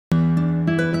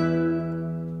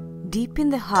Deep in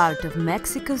the heart of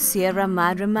Mexico's Sierra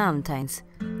Madre Mountains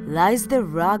lies the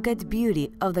rugged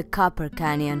beauty of the Copper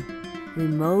Canyon.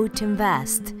 Remote and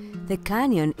vast, the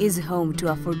canyon is home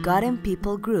to a forgotten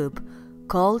people group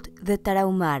called the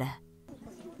Tarahumara.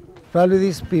 Probably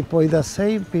these people are the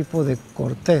same people that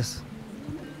Cortés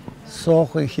saw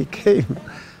when he came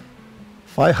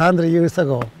 500 years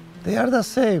ago. They are the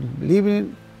same,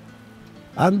 living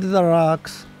under the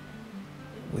rocks,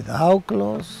 without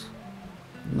clothes,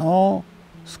 no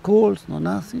schools, no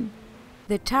nothing.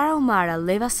 The Tarahumara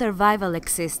live a survival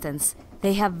existence.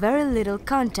 They have very little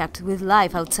contact with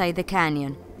life outside the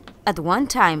canyon. At one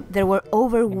time, there were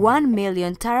over 1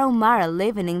 million Tarahumara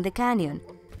living in the canyon.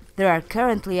 There are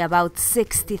currently about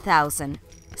 60,000.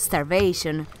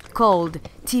 Starvation, cold,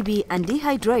 TB and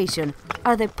dehydration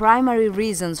are the primary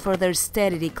reasons for their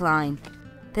steady decline.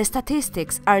 The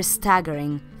statistics are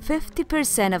staggering.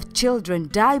 50% of children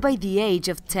die by the age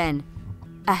of 10.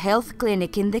 A health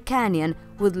clinic in the canyon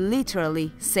would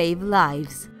literally save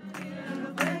lives.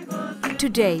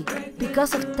 Today,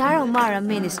 because of Tarahumara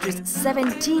Ministry's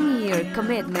 17-year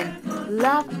commitment,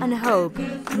 love and hope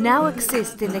now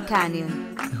exist in the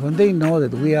canyon. When they know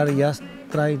that we are just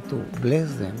trying to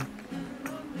bless them,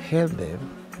 help them,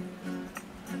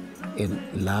 and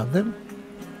love them,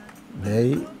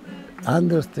 they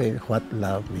understand what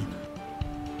love means.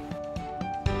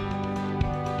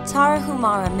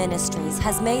 Tarahumara Ministries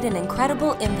has made an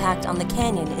incredible impact on the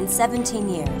canyon in 17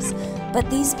 years, but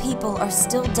these people are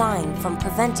still dying from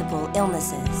preventable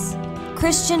illnesses.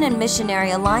 Christian and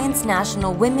Missionary Alliance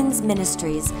National Women's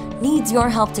Ministries needs your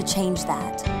help to change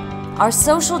that. Our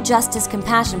Social Justice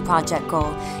Compassion Project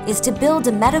goal is to build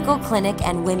a medical clinic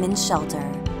and women's shelter.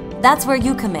 That's where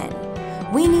you come in.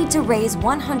 We need to raise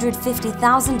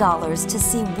 $150,000 to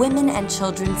see women and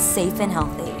children safe and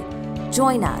healthy.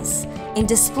 Join us in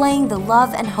displaying the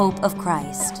love and hope of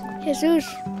Christ. Jesús,